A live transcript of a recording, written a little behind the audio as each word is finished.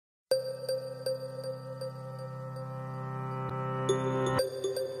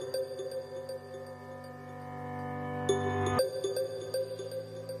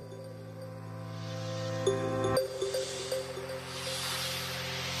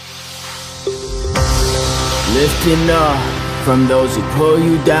Lifting up from those who pull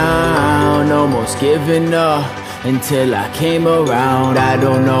you down, almost giving up until I came around. I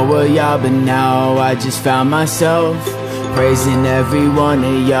don't know where y'all been now, I just found myself praising every one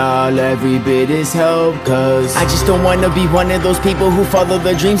of y'all, every bit is help. Cause I just don't wanna be one of those people who follow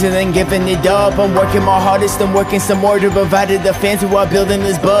their dreams and then giving it up. I'm working my hardest, I'm working some more to provide to the fans who are building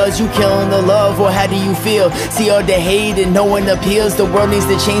this buzz. You killing the love, well how do you feel? See all the hate and no one appeals. The world needs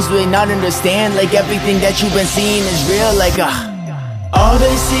to change, do they not understand? Like everything that you've been seeing is real, like all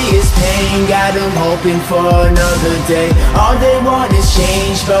they see is pain, got them hoping for another day. All they want is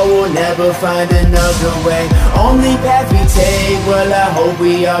change, but we'll never find another way. Only path we take, well I hope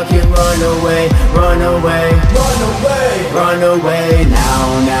we all can run away. Run away, run away, run away now,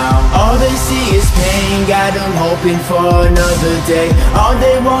 now. All they see is pain, got them hoping for another day. All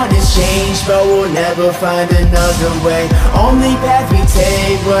they want is change, but we'll never find another way. Only path we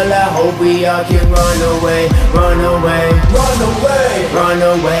take, well I hope we all can run away. Run away, run away, run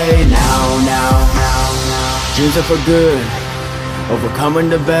away now, now, now, now. Dreams are for good, overcoming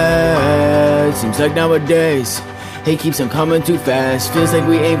the bad. Seems like nowadays hate keeps on coming too fast. Feels like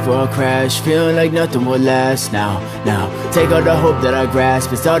we aim for a crash, feeling like nothing will last. Now, now, take all the hope that I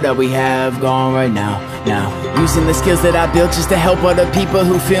grasp. It's all that we have gone right now, now. Using the skills that I built just to help other people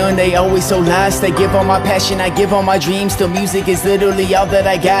who feeling they always so lost. I give all my passion, I give all my dreams. Still music is literally all that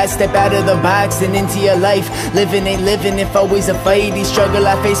I got. Step out of the box and into your life. Living ain't living if always a fight. Each struggle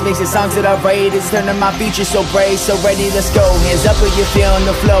I face makes the songs that I write. It's turning my future so bright, so ready, let's go. Hands up when you're feeling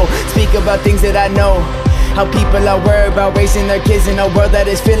the flow. Speak about things that I know. How people are worried about raising their kids in a world that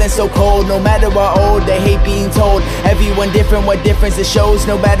is feeling so cold. No matter what old, they hate being told. Everyone different, what difference it shows.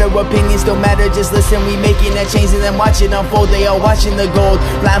 No matter opinions, don't matter, just listen. We making that change and then watch it unfold. They are watching the gold,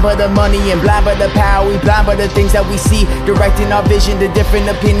 blind by the money and blind by the power. We blind by the things that we see, directing our vision to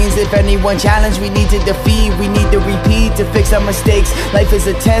different opinions. If anyone challenged, we need to defeat. We need to repeat to fix our mistakes. Life is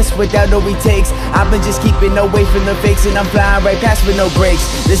a test without no retakes. I've been just keeping away from the fakes, and I'm flying right past with no brakes.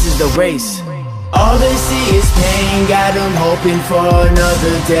 This is the race. All they see is pain, got them hoping for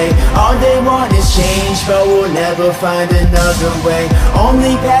another day. All they want is change, but we'll never find another way.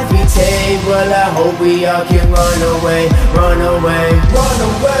 Only path we take, well I hope we all can run away. Run away, run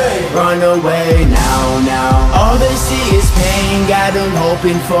away, run away now, now. All they see is pain, got them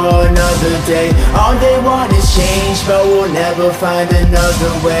hoping for another day. All they want is change, but we'll never find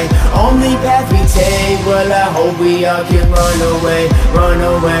another way. Only path we take, well I hope we all can run away. Run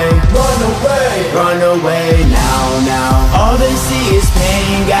away, run away, run away now, now. All they see is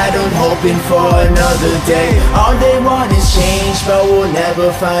pain, got them hoping for another day. All they want is change, but we'll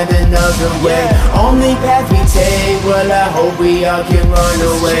never find another way. Only path we take, well I hope we all can run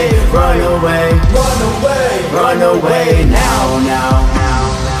away. Run away, run away, run away now, now, now,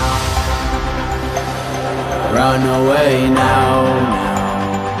 now. Run away now,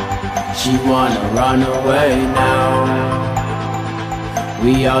 now. She wanna run away now.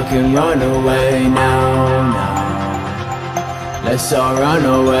 We all can run away now, now. Let's all run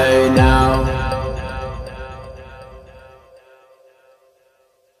away now.